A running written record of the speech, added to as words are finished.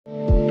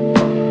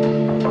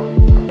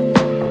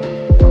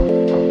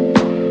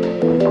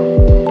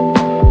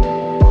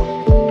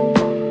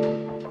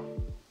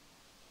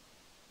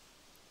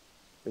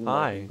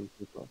Hi.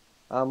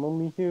 I'm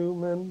only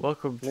human.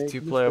 Welcome to Make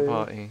Two-Player mistakes.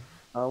 Party.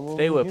 I'm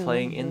Today only we're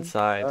playing human.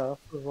 inside,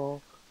 After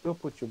all, don't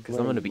put your because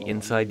I'm gonna blame be on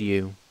inside me.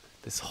 you.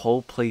 This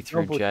whole Don't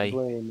playthrough, put your Jay.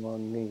 blame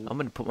on me. I'm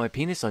gonna put my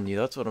penis on you,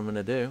 that's what I'm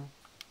gonna do.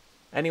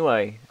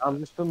 Anyway, I'm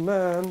just a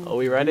man. are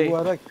we Do ready?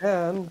 what I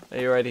can. Are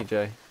you ready,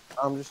 Jay?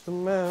 I'm just a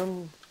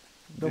man.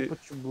 Don't D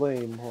put your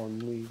blame on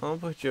me. Don't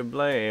put your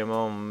blame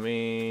on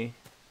me.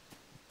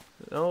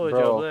 Don't put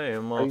your Bro,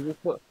 blame are on...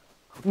 you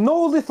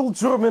No, little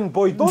German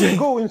boy, don't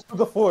go into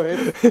the forest.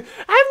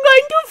 I'm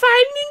going to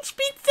find in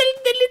Spitzel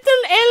the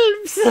little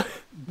elves!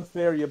 The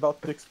fairy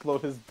about to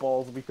explode his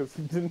balls because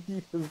he didn't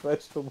eat his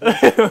vegetables.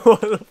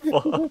 What the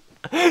fuck?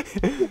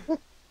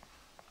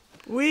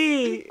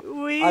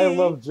 I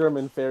love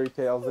German fairy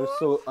tales. They're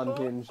so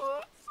unhinged.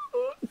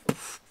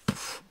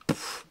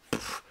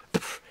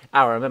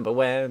 I remember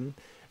when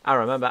I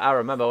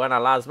remember when I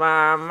lost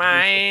my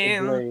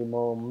mind. Blame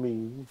on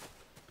me.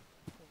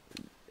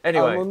 I'm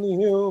Anyway. only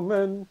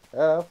human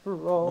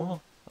after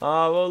all. Oh,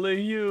 I'm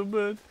only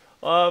human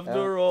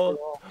after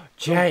all.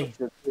 Jay,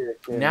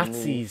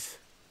 Nazis.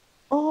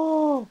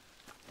 Oh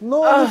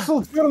no,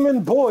 little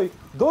German boy!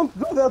 Don't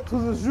do that to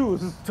the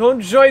Jews. Don't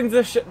join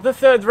the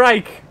Third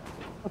Reich.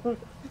 No,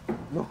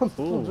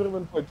 little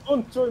German boy,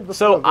 don't join the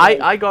So Third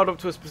Reich. I got up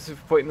to a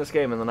specific point in this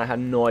game and then I had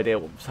no idea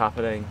what was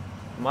happening.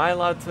 Am I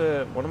allowed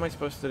to? What am I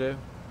supposed to do?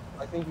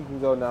 I think you can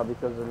go now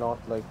because they're not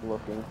like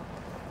looking.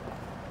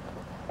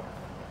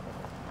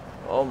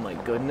 Oh my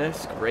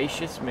goodness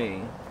gracious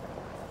me.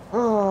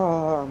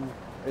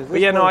 Is But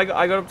yeah, no, what...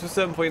 I got up to a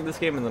certain point in this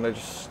game and then I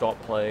just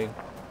stopped playing.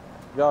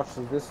 Josh,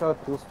 is this how it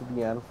feels to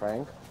be Anne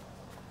Frank?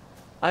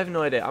 I have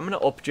no idea. I'm gonna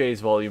up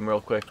Jay's volume real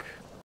quick.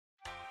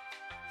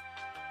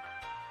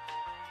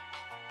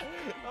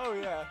 Oh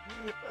yeah.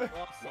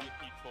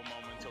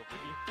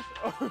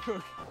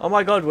 Oh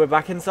my god, we're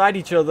back inside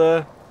each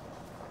other.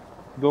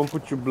 Don't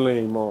put your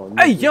blame on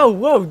me. Hey, yo,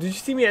 whoa, did you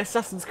see me at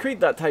Assassin's Creed,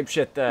 that type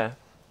shit there?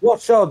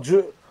 Watch out,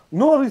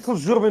 no, little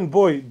German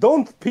boy,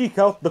 don't peek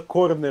out the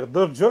corner.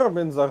 The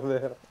Germans are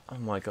there. Oh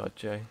my god,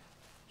 Jay.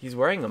 He's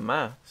wearing a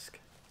mask.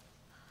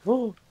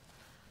 Oh,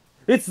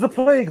 it's the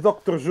plague,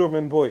 Dr.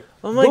 German boy.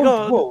 Oh my don't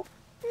god. Go.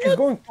 He's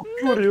going to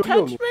cure your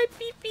illness. Touch my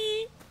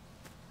pee-pee.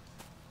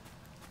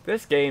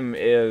 This game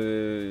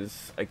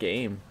is a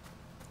game.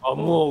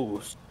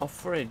 Almost. A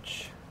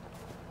fridge.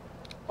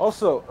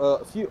 Also,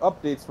 a few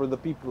updates for the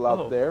people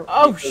out there.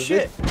 Oh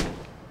shit!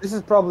 This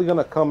is probably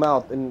gonna come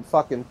out in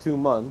fucking 2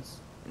 months.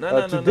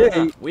 No, today...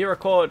 no. We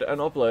record and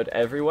upload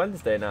every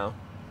Wednesday now.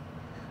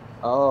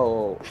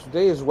 Oh,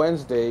 today is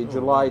Wednesday,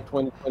 July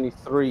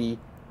 2023.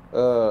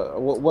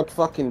 What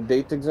fucking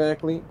date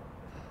exactly?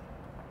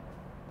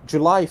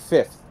 July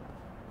 5th.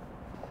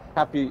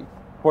 Happy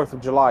 4th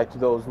of July to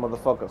those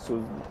motherfuckers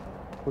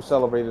who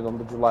celebrated on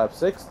the July of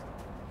 6th.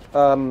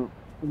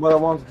 What I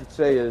wanted to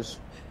say is,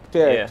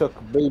 today I took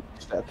baby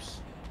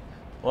steps.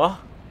 What?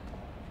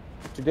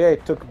 Today I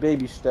took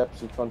baby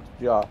steps in front of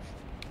Josh.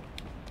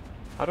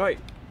 How do I...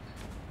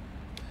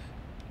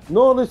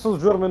 No, little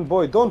German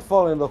boy, don't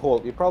fall in the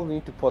hole. You probably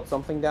need to put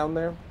something down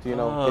there to, you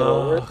know, get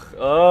over it.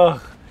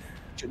 Ugh.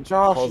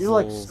 Josh, Puzzles. you're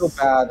like so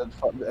bad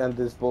at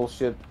this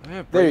bullshit.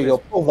 There you go,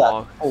 pull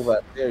that, pull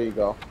that. There you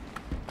go.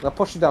 Now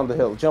push it down the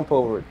hill, jump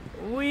over it.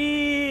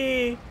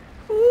 Wee!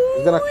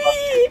 It's gonna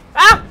Wee!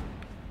 Ah!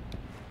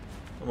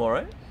 I'm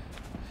alright.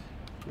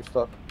 You're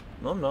stuck.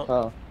 No, I'm not.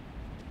 Huh.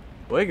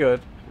 We're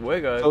good. We're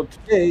good. So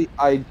today,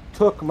 I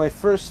took my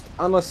first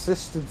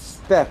unassisted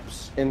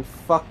steps in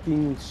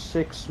fucking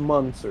 6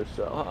 months or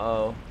so.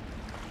 Uh-oh.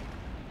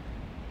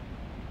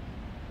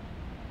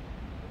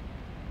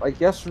 Like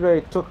yesterday,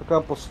 I took a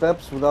couple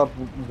steps without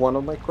one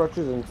of my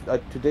crutches, and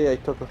today I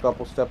took a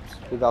couple steps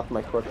without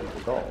my crutches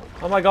at all.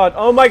 Oh my god,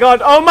 oh my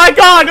god, oh my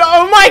god,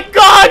 oh my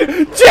god!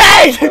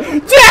 Jay!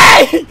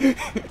 Jay!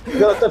 You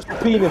gotta touch your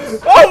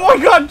penis. Oh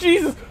my god,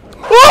 Jesus!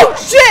 Oh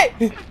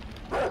shit!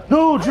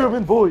 No,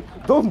 German boy,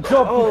 don't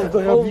jump into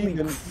the holy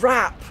ravine.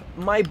 crap!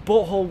 My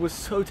butthole was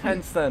so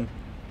tense then.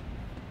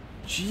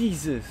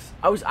 Jesus,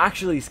 I was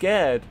actually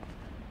scared.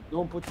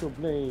 Don't put your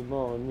blame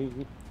on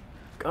me.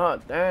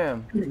 God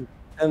damn.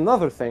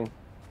 Another thing.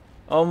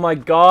 Oh my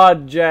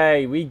god,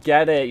 Jay, we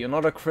get it. You're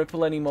not a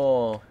cripple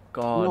anymore.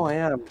 God. No, I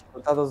am,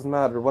 but that doesn't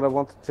matter. What I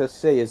wanted to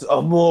say is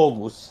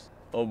Amogus.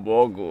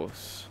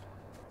 Amogus.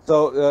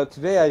 So,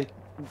 today I...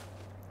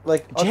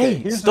 Like,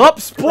 Jay, stop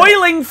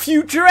spoiling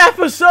future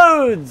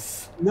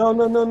episodes! No.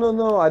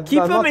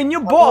 Keep them in your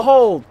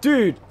butthole!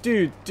 Dude.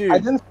 I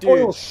didn't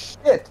spoil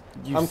shit!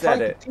 I'm trying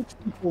to teach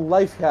people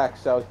life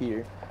hacks out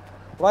here.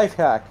 Life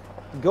hack.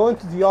 Go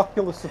into the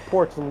Oculus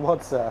support on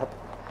WhatsApp.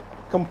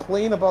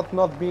 Complain about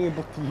not being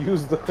able to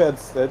use the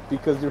headset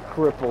because you're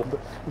crippled.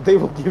 They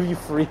will give you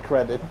free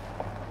credit.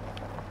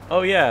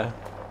 Oh yeah.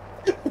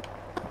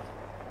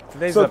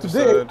 Today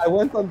I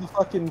went on the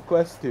fucking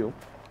Quest 2.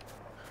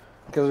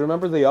 Because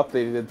remember they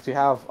updated it to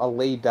have a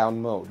lay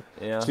down mode.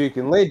 Yeah. So you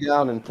can lay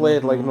down and play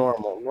it like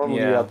normal.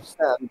 Normally you have to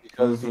stand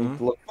because you need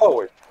to look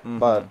forward.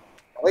 But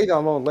lay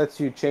down mode lets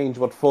you change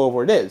what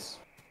forward is.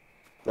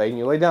 Right, and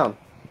you lay down.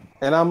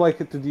 And I'm like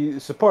to the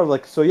support,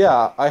 like, so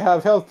yeah, I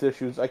have health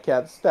issues, I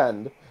can't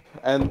stand.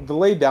 And the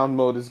lay down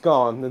mode is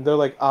gone, and they're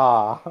like,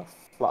 ah,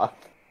 fuck.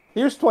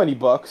 Here's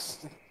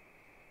 $20.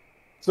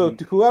 So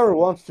to whoever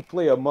wants to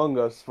play Among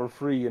Us for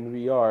free in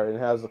VR and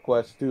has a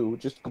Quest 2,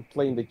 just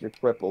complain that you're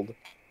crippled.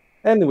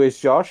 Anyways,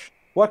 Josh,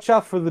 watch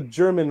out for the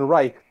German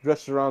Reich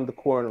just around the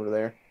corner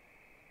there.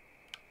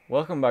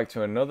 Welcome back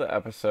to another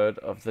episode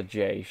of the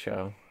J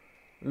Show.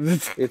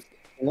 It's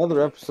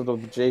another episode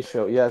of the J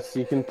Show. Yes,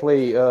 you can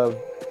play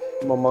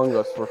Among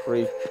Us for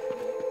free.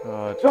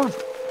 God. Josh,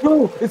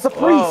 no, it's a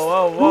priest!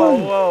 Whoa, whoa, whoa,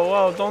 Run! whoa,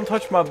 whoa! Don't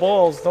touch my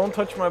balls! Don't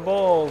touch my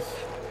balls!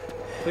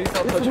 Please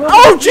don't touch. another-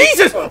 Oh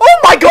Jesus! Oh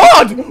my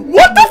God!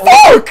 What the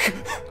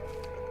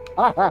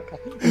fuck?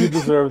 You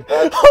deserve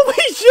that.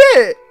 Holy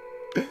shit!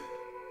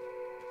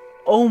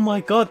 Oh my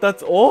God,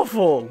 that's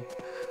awful.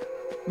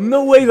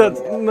 No way. That's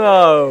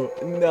no.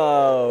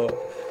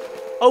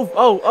 Oh!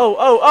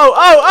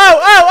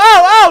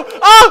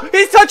 Oh!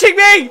 He's touching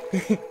me!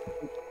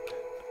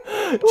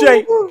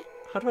 Jay,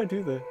 how do I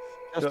do this?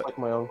 Just like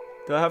my own.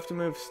 Do I have to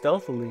move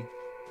stealthily?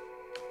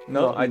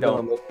 No, I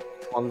don't.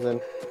 One's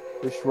in.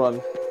 Just run.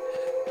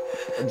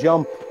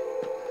 Jump.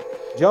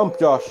 Jump,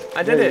 Josh.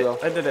 I did There it. you go.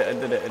 I did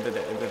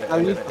it. Now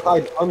you need to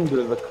hide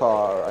under the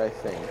car, I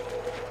think.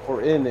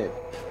 Or in it.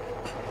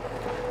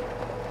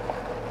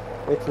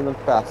 Wait for them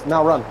to pass.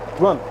 Now run.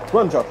 Run,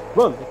 Josh.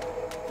 Run.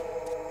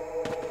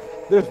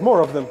 There's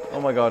more of them.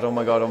 Oh my God.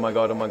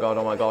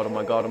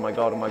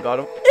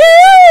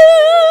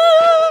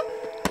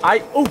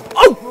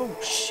 Oh!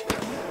 Shh.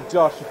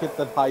 Josh, you hit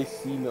that high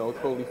C note.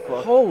 Holy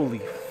fuck. Holy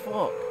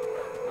fuck.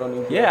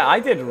 Running Yeah, I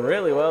did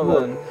really well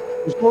then.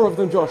 There's more of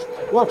them, Josh.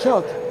 Watch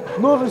out.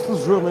 Notice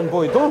this German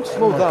boy. Don't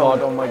slow down.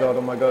 Oh my God.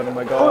 On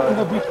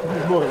the beach with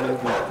his morning.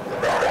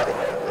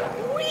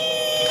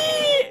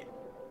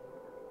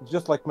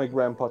 Just like my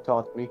grandpa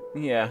taught me.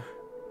 Yeah.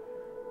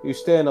 You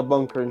stay in a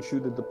bunker and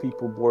shoot at the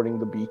people boarding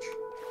the beach.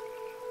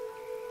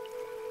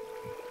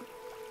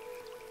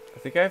 I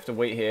think I have to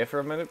wait here for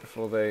a minute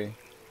before they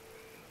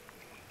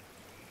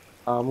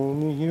I'm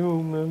only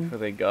human,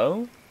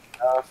 go.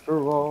 after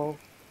all.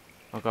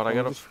 Oh God, I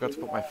forgot to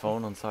put my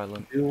phone on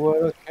silent. Do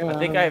what I can. I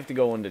think I have to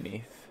go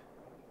underneath.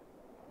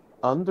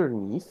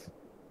 Underneath?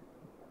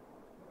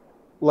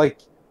 Like,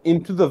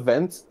 into the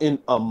vents in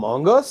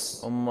Among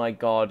Us? Oh my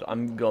God,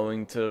 I'm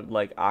going to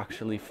like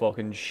actually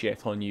fucking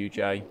shit on you,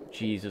 Jay.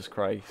 Jesus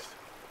Christ.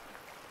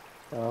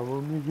 I'm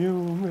only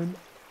human,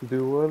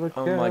 do what I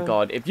can. Oh my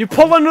God, if you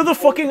pull another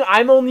fucking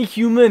I'm only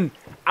human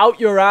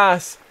out your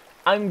ass,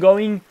 I'm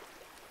gonna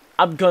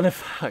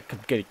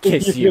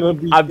kiss you.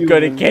 I'm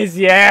gonna kiss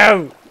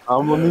you.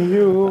 I'm only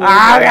human.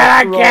 I'm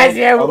gonna kiss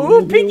you. I'm Ooh,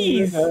 only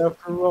piggies. human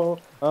after all.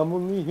 I'm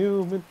only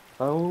human.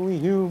 I'm only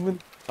human.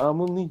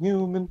 I'm only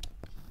human.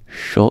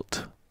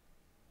 Shut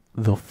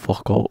the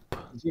fuck up.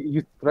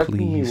 You threatened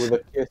me with a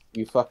kiss,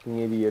 you fucking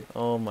idiot.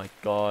 Oh my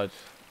God.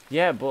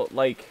 Yeah, but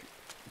like,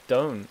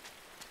 don't,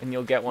 and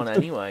you'll get one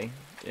anyway.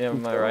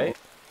 Am I right?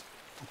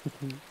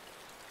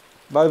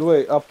 By the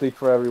way, update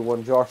for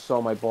everyone. Josh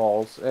saw my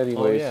balls.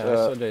 Anyways, Oh yeah, I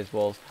saw Jay's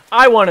balls.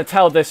 I want to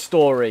tell this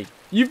story.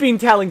 You've been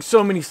telling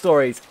so many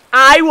stories.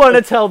 I want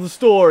to tell the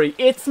story.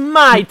 It's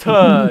my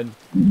turn.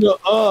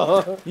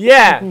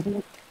 Yeah.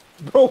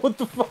 Bro, what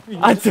the fuck?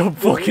 I don't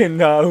fucking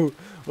know.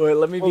 Wait,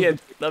 let me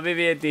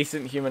be a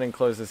decent human and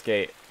close this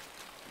gate.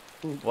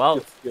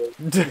 Well,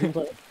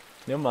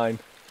 never mind.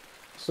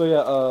 So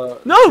yeah,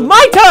 No,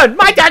 my turn.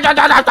 My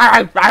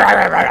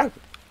turn.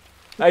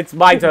 It's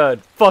my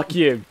turn. Fuck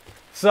you.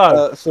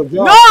 So Josh,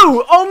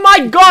 no! Oh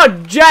my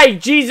God, Jay!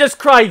 Jesus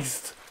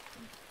Christ!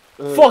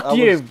 Fuck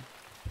you!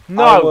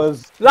 No!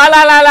 La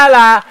la la la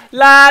la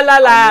la la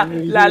la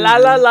la la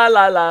la la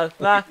la la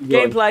la.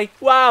 Gameplay.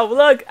 Wow!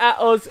 Look at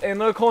us in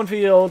the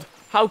cornfield.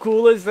 How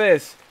cool is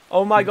this?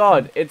 Oh my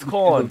God! It's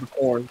corn.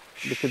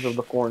 The kids of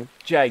the corn.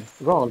 Jay.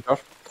 Go on,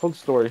 Josh. Tell the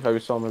story how you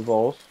saw my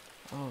balls.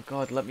 Oh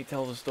God, let me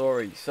tell the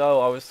story.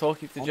 So I was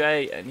talking to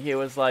Jay, and he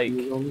was like,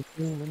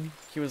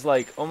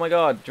 oh my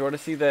God, do you want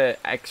to see the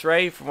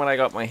X-ray from when I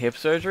got my hip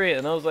surgery?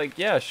 And I was like,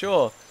 yeah,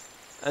 sure.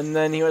 And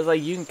then he was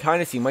like, you can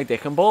kind of see my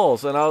dick and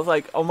balls. And I was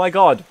like, oh my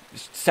God,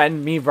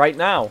 send me right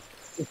now.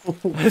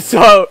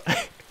 So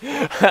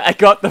I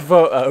got the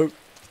photo,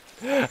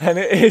 and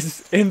it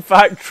is in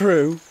fact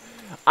true.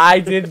 I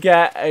did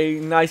get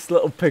a nice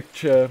little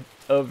picture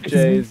of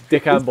Jay's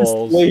dick and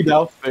balls. Laid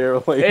out there,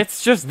 like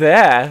it's just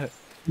there.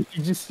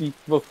 you just see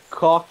both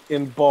cock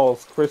and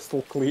balls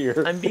crystal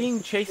clear. I'm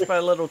being chased by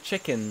little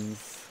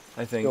chickens,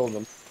 I think. Kill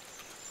them.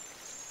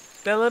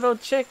 They're little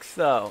chicks,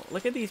 though.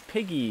 Look at these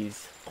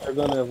piggies. They're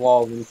gonna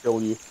evolve and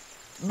kill you.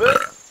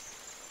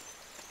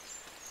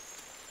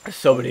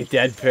 So many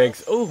dead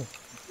pigs. Ooh.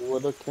 Do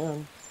what I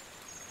can.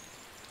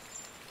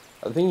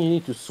 I think you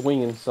need to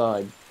swing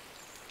inside.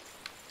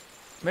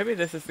 Maybe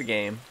this is the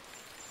game.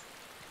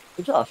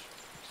 Hey Josh,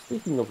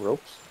 speaking of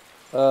ropes,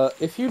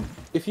 if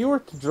you were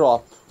to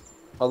drop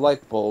a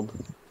light bulb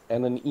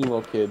and an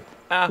emo kid,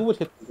 who would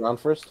hit the ground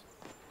first?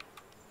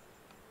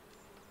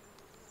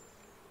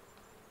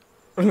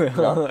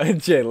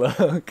 Jay,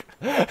 look.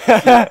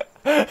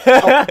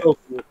 Stop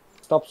stroking it.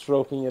 Stop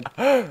stroking it.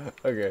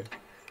 Okay.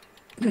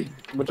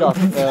 But Josh,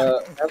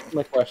 answer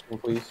my question,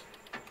 please.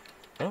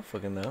 I don't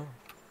fucking know.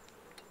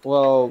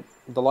 Well,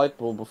 the light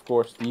bulb, of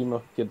course, the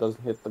emo kid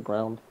doesn't hit the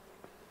ground.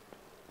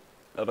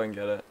 I don't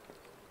get it.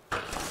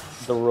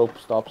 The rope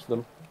stops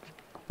them.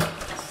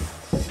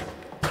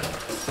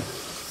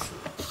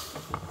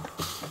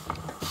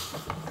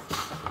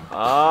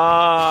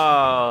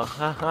 Oh.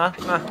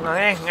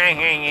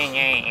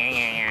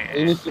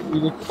 You need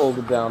to hold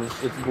it down.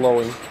 It's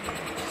blowing.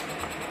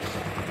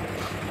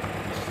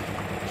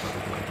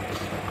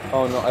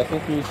 Oh no, I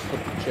think you need to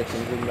put the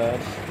chickens in that.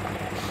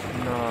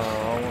 No,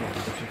 I want to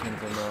put the chickens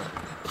in there.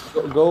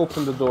 Go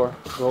open the door.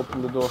 Go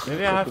open the door.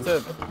 Maybe I have to.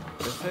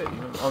 Is it?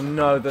 Oh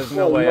no, there's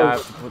no way I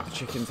have to put the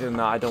chickens in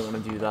there. I don't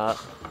want to do that.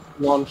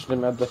 Launch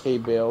them at the hay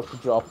bale to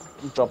drop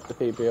the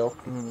hay bale.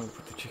 I'm gonna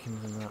put the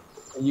chickens in that.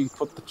 You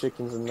put the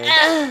chickens in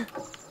there.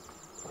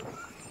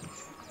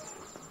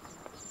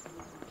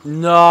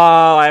 No,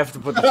 I have to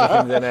put the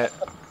chickens in it.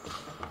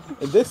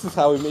 And this is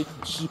how we make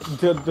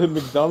the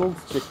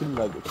McDonald's chicken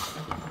nuggets.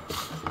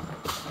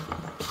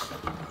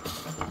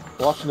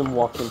 Watch them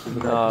walk into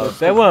the No,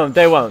 they won't.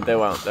 They won't. They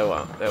won't. They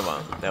won't. They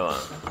won't. They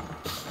won't.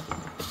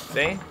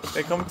 See?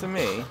 They come to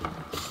me.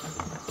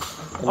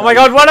 Oh my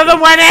god, one of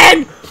them went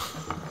in!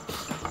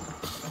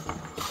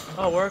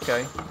 Oh, we're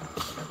okay.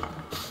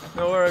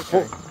 No, we're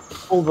okay.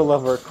 Pull the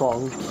lever,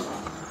 Krong.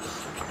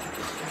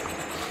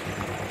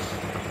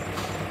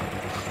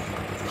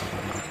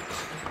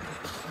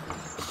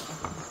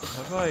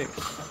 Have I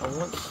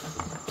want...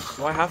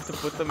 Do I have to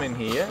put them in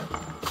here?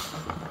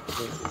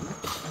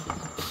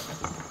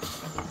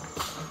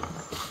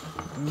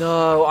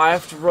 No, I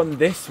have to run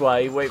this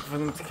way, wait for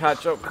them to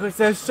catch up, because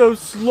they're so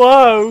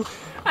slow!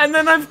 And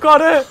then I've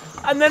gotta...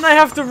 And then I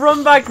have to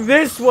run back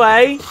this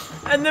way!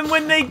 And then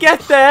when they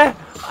get there,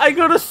 I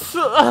gotta...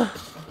 Fuck.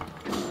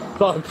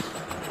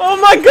 Oh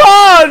my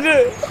god!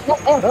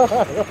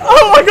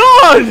 Oh my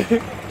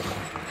god!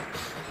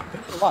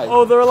 Alive.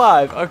 Oh, they're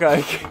alive.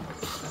 Okay.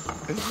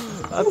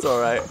 That's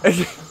alright.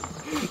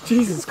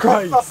 Jesus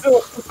Christ.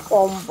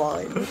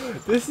 Combine.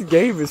 This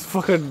game is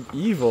fucking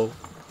evil.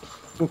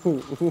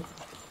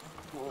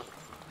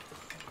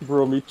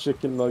 Bro, me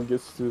chicken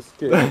nuggets to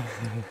escape.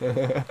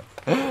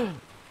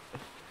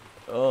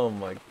 Oh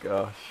my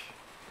gosh.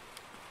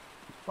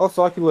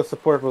 Also, Oculus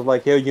support was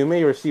like, "Hey, you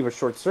may receive a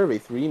short survey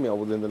through email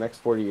within the next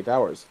 48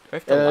 hours.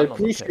 And I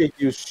appreciate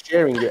you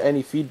sharing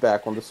any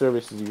feedback on the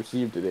services you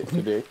received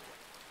today."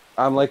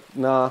 I'm like,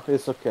 nah,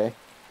 it's okay.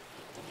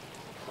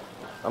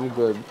 I'm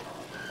good.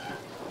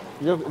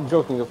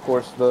 Joking, of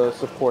course, the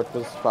support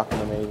was fucking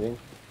amazing.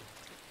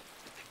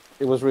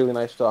 It was really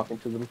nice talking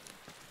to them,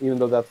 even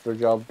though that's their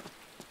job.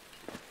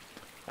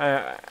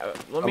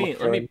 Let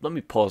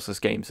me pause this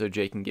game so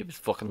Jay can give his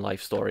fucking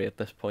life story at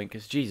this point,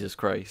 because Jesus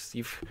Christ,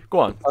 go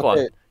on.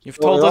 You've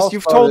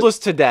told us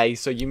today,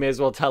 so you may as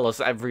well tell us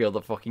every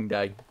other fucking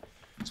day.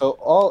 So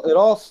it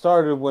all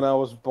started when I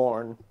was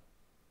born.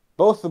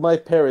 Both of my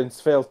parents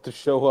failed to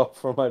show up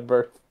for my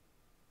birth.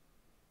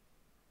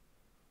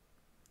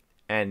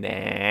 And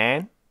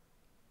then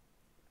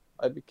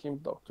I became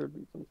Dr.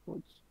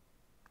 Doofenshmirtz.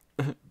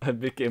 I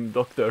became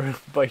doctor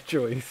by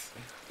choice.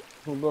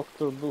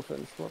 Dr.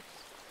 Doofenshmirtz.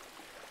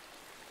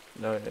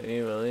 No,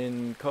 Evil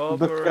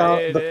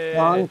Incorporated.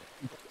 The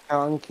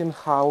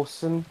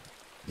Krankenhausen.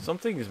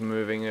 Something is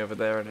moving over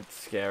there and it's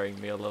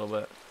scaring me a little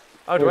bit.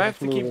 Oh, do I have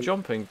to keep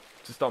jumping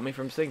to stop me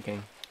from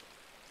sinking?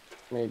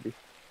 Maybe.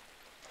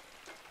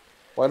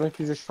 Why don't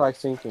you just try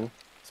sinking?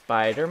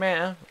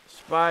 Spider-Man,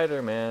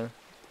 Spider-Man,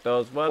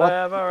 does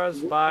whatever a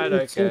spider what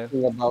are you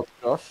thinking about,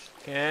 Josh?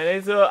 Can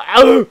he so?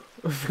 Ow!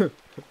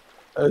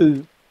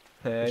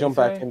 Jump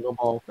back in the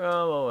ball.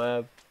 From a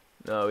web.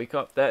 No, we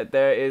can't.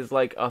 There is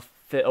like a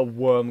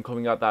worm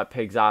coming out that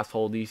pig's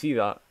asshole. Do you see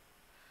that?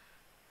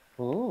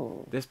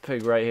 Oh. This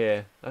pig right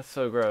here. That's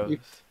so gross.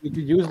 You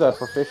could use that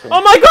for fishing.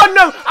 Oh my god,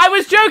 no! I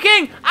was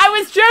joking! I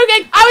was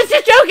joking! I was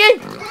just joking!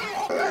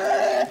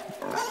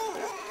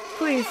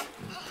 Please.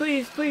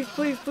 Please, please,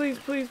 please, please,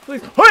 please,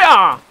 please.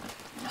 Hoo-yah!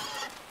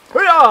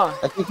 Hoo-yah!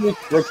 I think we need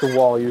to break the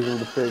wall using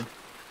the pig.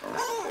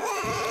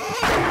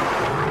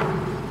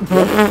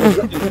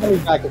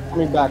 It's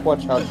coming back.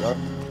 Watch out, Josh.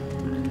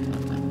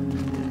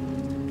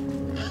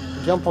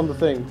 Jump on the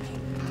thing.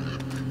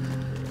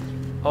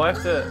 Oh, I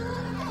have to...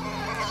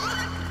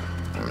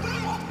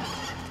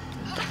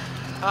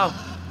 Oh.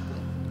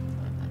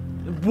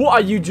 What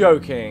are you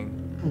joking?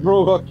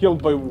 Bro got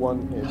killed by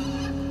one hit.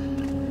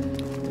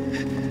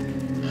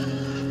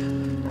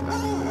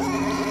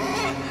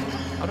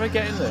 How do I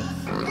get in this?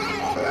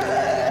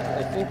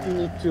 I think you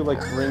need to like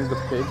bring the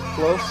pig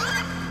close,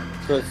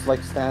 so it's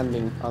like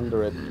standing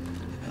under it.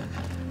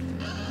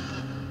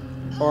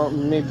 Or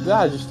maybe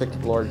just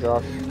explore,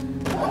 Josh.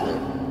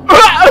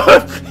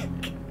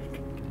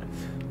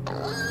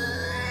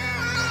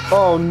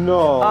 Oh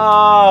no!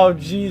 Oh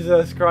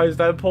Jesus Christ!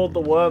 I pulled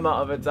the worm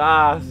out of its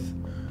ass.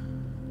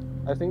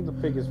 I think the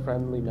pig is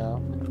friendly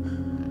now.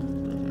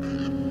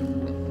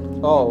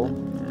 Oh.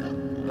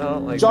 I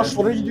don't like Josh, this.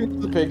 what are you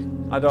doing to the pig?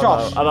 I don't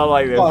Josh, know. I don't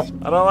like this. Josh,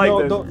 I don't like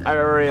no, this. don't, I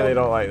really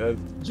don't like this.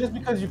 just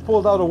because you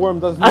pulled out a worm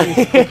doesn't mean you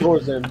should put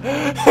yours in.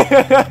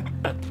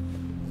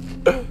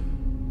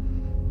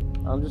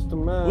 I'm just a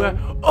man. Where?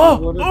 Do Oh!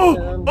 what I Oh!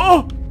 can.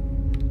 Oh!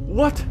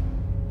 What?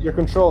 You're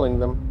controlling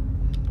them.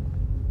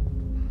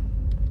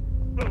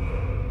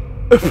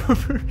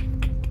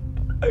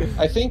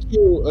 I think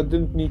you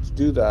didn't need to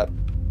do that.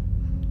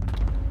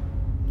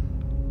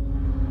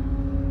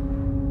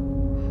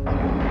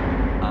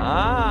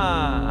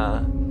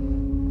 Ah.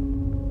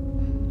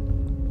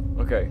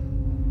 Okay.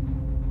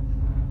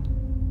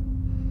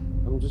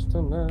 I'm just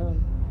a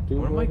man. Do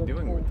What am I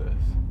doing with this?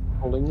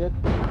 Holding it.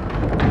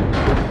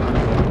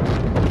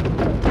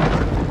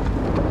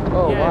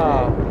 Oh, Yay.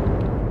 wow.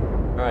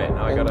 Alright,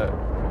 now I gotta...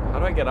 How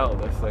do I get out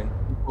of this thing?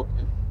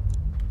 Okay.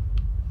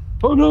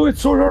 Oh no, it's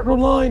Sword Art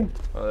Online!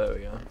 Oh, there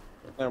we go.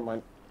 Never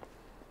mind.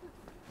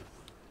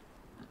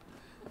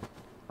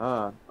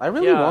 I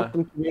really want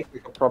them to make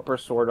like a proper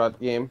Sword Art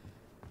game.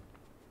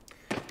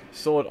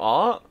 Sword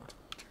Art?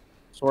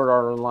 Sword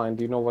Art Online,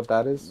 do you know what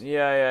that is?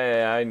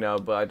 Yeah, I know,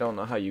 but I don't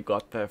know how you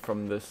got there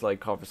from this, like,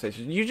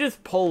 conversation. You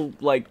just pull,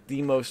 like,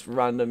 the most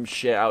random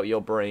shit out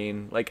your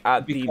brain, like,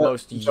 at the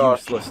most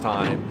useless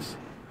times.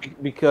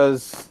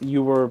 Because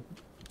you were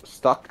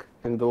stuck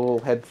in the little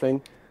head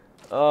thing.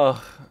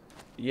 Ugh.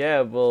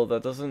 Yeah, well,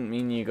 that doesn't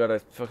mean you gotta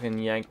fucking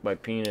yank my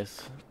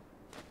penis.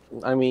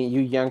 I mean,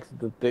 you yanked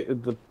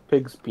the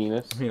pig's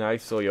penis. I mean, I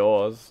saw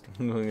yours.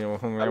 I mean,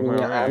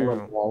 and my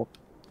balls.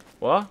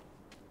 What?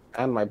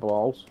 And my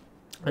balls.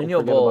 And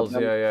your balls,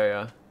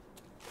 yeah.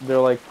 They're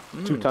like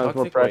 2 times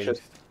more precious.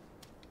 Waste.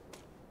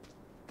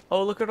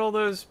 Oh, look at all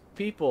those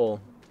people.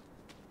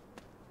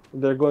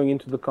 They're going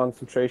into the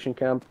concentration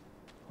camp.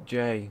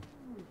 Jay.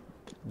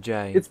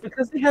 It's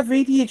because they have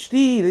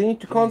ADHD. They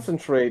need to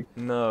concentrate.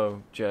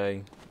 No,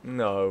 Jay.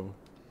 No.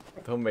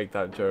 Don't make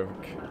that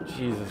joke.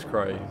 Jesus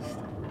Christ.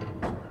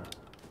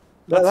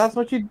 That's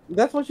what you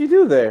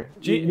do there.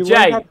 You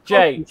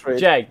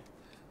Jay.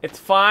 It's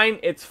fine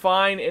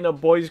in a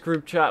boys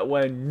group chat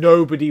where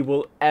nobody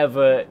will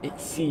ever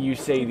see you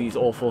say these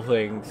awful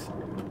things.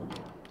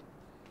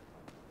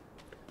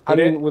 I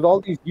mean, with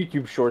all these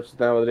YouTube shorts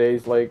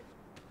nowadays, like...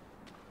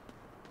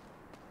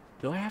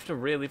 Do I have to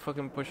really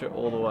fucking push it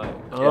all the way?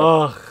 Yeah.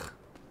 Ugh.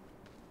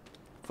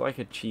 So I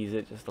could cheese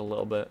it just a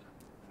little bit.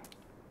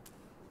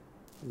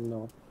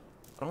 No.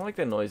 I don't like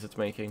the noise it's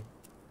making.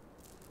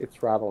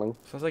 It's rattling.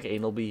 Sounds like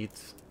anal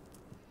beads.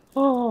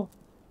 Oh.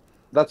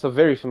 That's a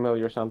very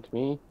familiar sound to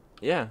me.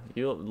 Yeah,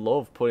 you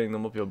love putting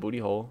them up your booty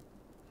hole.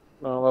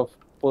 I love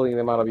pulling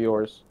them out of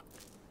yours.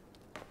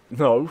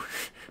 No.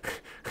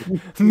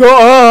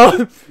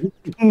 No!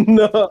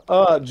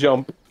 No.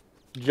 Jump.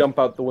 Jump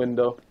out the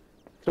window.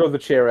 Throw the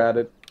chair at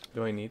it.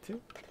 Do I need to?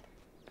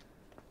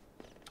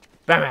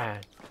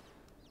 Bam!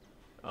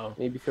 Oh.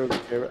 Maybe throw the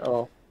chair.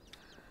 Oh.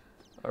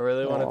 I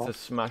really wanted to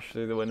smash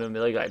through the window and be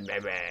like,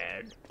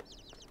 bam!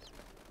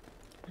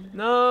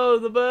 No,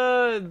 the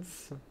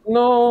birds!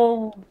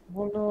 No.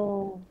 Oh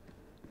no.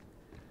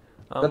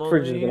 I'm that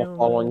fridge is gonna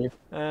fall on you.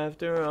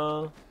 After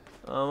all,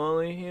 I'm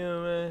only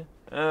human.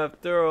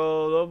 After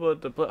all,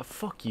 but the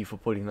fuck you for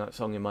putting that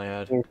song in my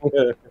head.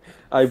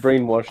 I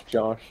brainwashed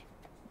Josh.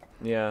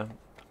 Yeah.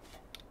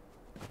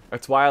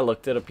 That's why I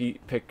looked at a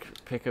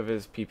pic of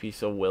his pee-pee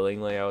so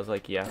willingly. I was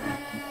like, yeah.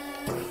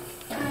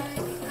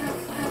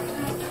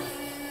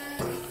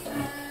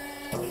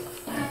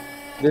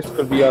 This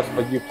could be us,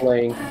 but you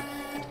playing.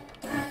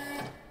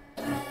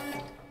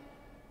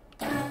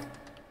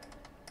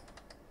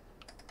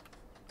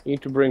 You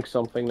need to bring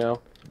something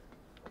now.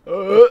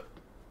 Wait.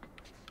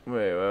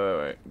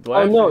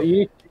 Oh no,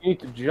 you need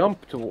to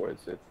jump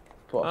towards it.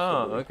 Possibly.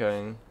 Oh,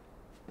 okay.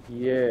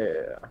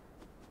 Yeah.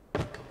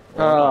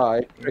 Well,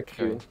 I tricked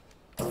you.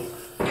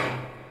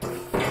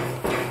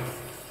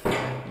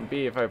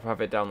 Maybe if I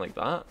have it down like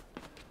that.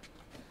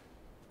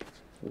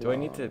 Do I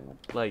need to,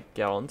 like,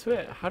 get onto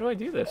it? How do I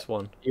do this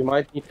one? You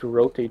might need to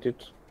rotate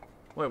it.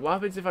 Wait, what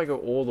happens if I go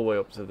all the way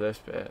up to this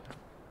bit?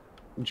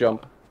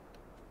 Jump.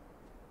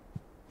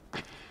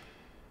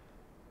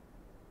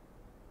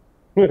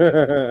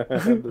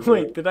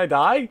 Wait, did I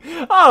die?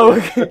 Oh,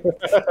 okay.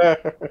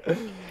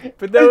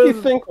 But there what was... do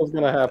you think was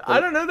gonna happen? I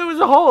don't know, there was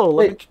a hole.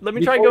 Let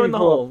me try going in the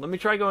hole. Let me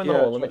try going in the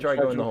hole. Let me try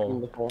going in the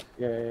hole.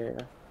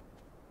 Yeah.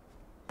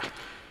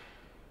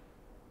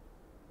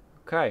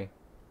 Okay.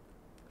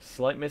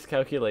 Slight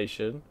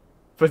miscalculation,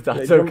 but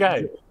that's Yeah,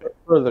 okay.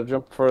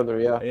 Jump further,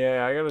 yeah.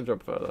 Yeah, I gotta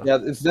jump further. Yeah,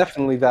 it's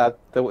definitely that.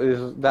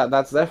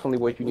 That's definitely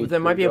what you need. There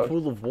might be a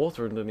pool of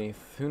water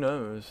underneath. Who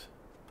knows?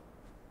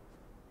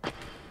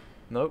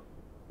 Nope.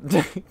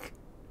 I think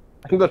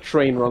the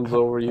train runs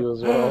over you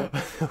as well.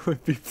 That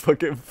would be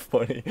fucking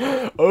funny.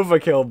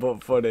 Overkill,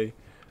 but funny.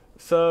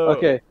 So.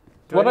 Okay.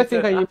 What I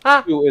think I need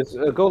to do is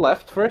go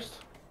left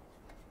first.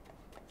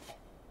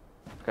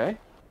 Okay.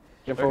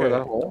 Jump over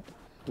that hole.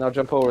 Now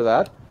jump over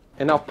that.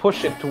 And now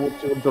push it to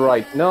the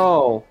right.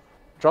 No!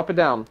 Drop it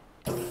down.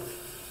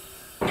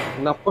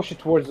 Now push it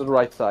towards the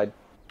right side.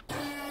 I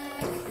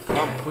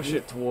can't push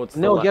it towards the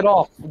No, left. get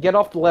off. Get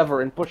off the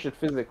lever and push it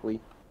physically.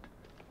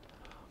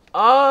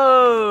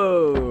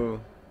 Oh!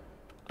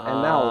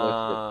 And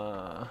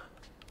now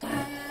lift it.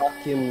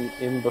 Fucking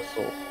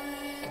imbecile.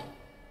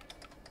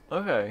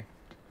 Okay.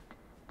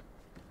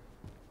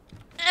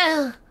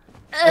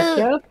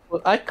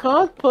 I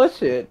can't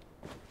push it.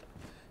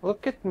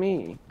 Look at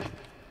me.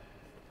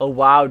 Oh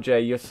wow,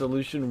 Jay, your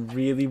solution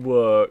really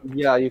worked.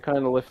 Yeah, you kind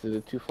of lifted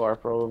it too far,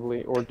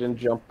 probably, or didn't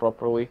jump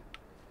properly.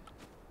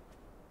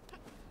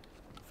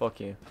 Fuck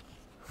you.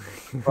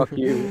 Fuck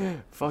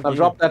you. Fuck Now you.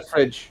 drop that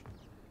fridge.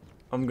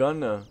 I'm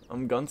gonna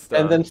And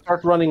then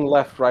start running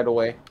left right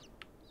away.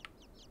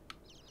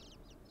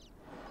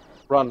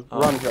 Run,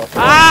 run, Josh. Run.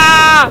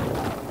 Ah!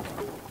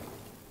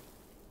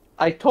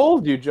 I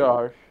told you,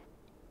 Josh.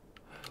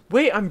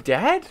 Wait, I'm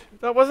dead?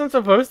 That wasn't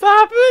supposed to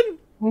happen?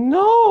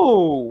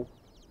 No!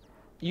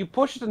 You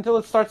push it until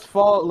it starts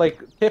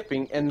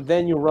tipping, and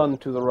then you run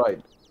to the right.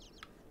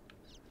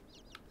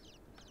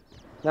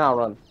 Now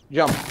run.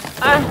 Jump.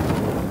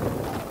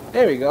 Ah!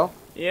 There we go.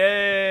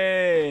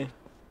 Yay!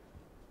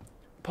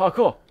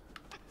 Parkour!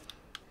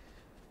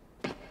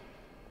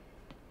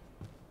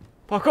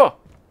 Parkour!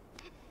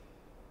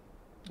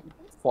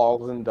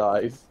 Falls and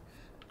dies.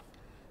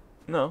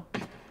 No.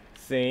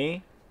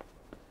 See?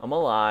 I'm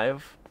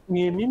alive. I'm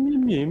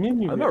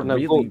a Now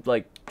really, go.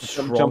 like,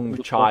 strong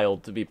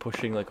child to be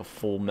pushing, like, a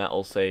full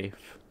metal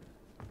safe.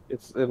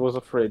 It was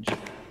a fridge.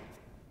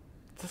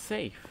 It's a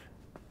safe.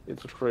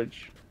 It's a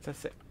fridge. It's a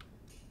safe.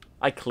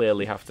 I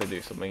clearly have to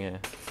do something here.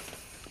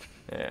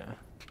 Yeah.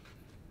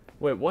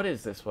 Wait, what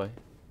is this way?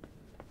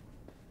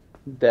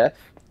 Death.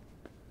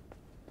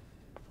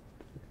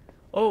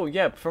 Oh,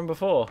 yeah, from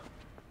before.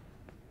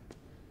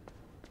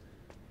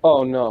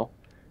 Oh no.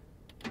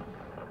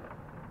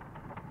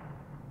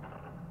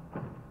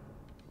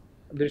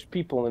 There's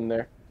people in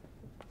there.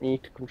 You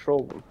need to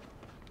control them.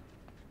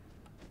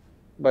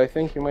 But I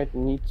think you might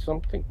need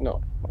something.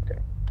 No. Okay.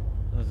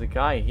 There's a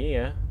guy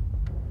here.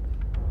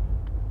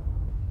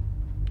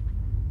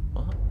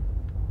 What?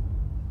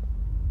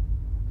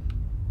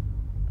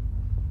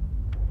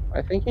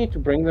 I think you need to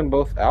bring them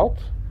both out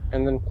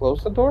and then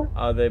close the door.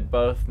 Oh, they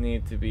both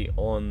need to be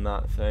on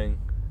that thing.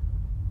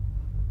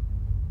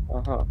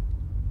 Uh-huh.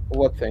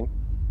 What thing?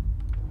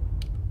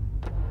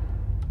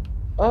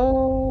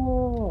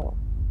 Oh.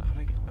 How do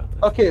I get out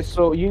this? Okay,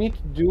 so you need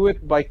to do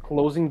it by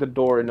closing the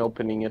door and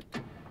opening it.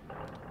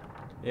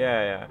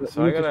 Yeah, yeah.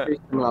 So You I need to gotta...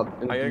 space them out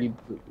and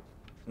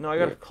No, I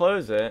gotta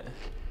close it.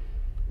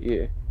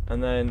 Yeah.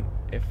 And then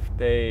if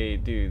they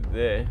do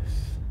this...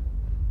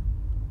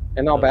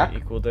 And now back.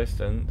 Equal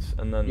distance.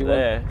 And then You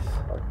this...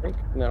 I think.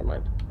 Never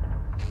mind.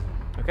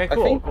 Okay, I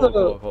cool, think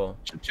cool.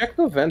 Check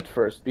the vent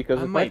first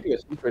because it might be a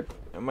secret.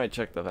 I might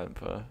check the vent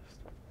first.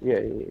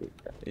 Yeah.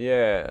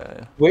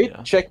 Yeah. Wait,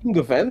 yeah. checking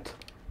the vent?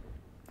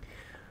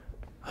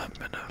 I'm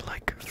gonna,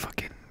 like,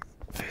 fucking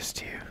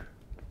fist you.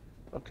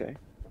 Okay.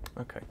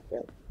 Okay.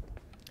 Yeah.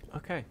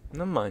 Okay,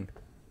 never mind.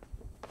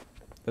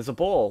 There's a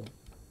ball.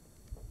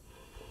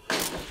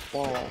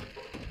 Oh.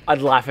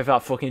 I'd laugh if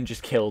that fucking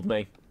just killed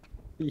me.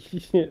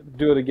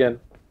 Do it again.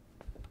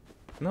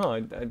 No, I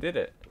did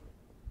it.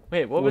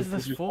 Wait, what was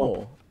this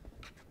for?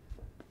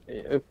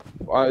 It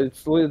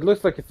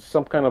looks like it's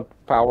some kind of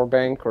power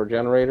bank or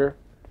generator.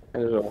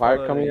 And there's a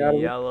wire coming out of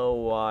it. Yellow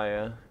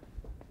wire.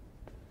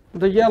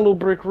 The yellow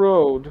brick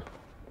road.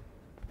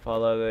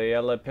 Follow the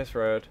yellow piss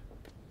road.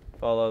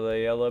 Follow the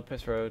yellow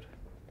piss road.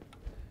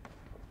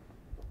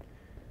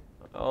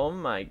 Oh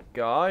my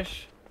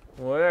gosh.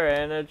 We're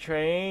in a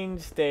train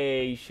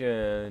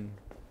station.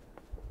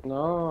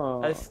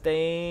 No. A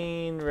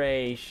stain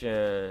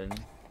ration.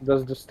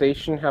 Does the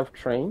station have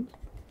trains?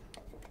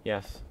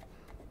 Yes.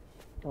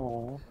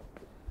 Oh.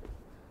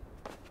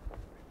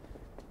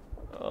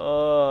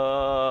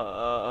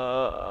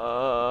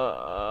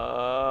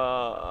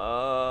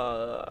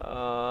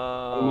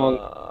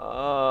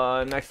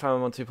 Next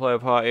time on Two-Player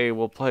Party,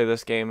 we'll play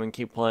this game and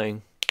keep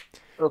playing.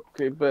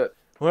 Okay, but...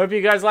 I hope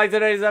you guys liked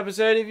today's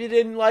episode. If you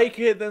didn't like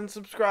it, then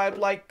subscribe,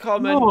 like,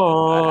 comment.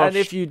 Gosh. And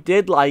if you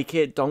did like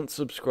it, don't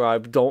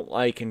subscribe, don't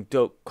like, and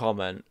don't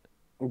comment.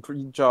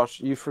 Josh,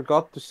 you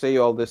forgot to say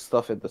all this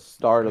stuff at the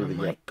start of the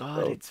episode. Oh my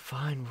god, it's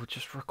fine. We'll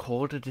just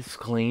record a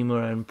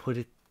disclaimer and put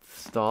it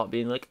start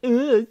being like,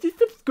 just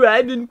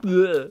subscribe and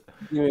bleh.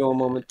 Give me one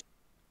moment.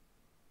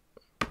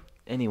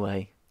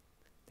 Anyway,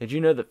 did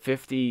you know that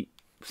 57%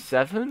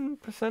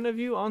 of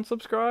you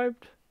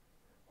unsubscribed?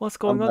 What's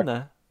going on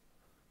there?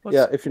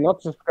 Yeah, if you're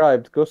not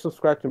subscribed, go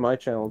subscribe to my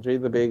channel, Jay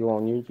the Bagel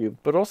on YouTube.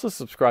 But also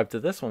subscribe to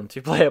this one,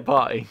 Two-Player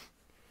Party.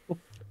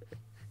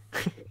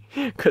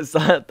 Because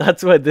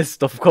that's where this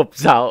stuff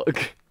comes out.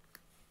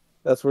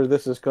 That's where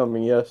this is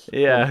coming, yes.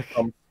 Yeah.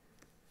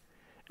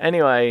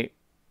 Anyway,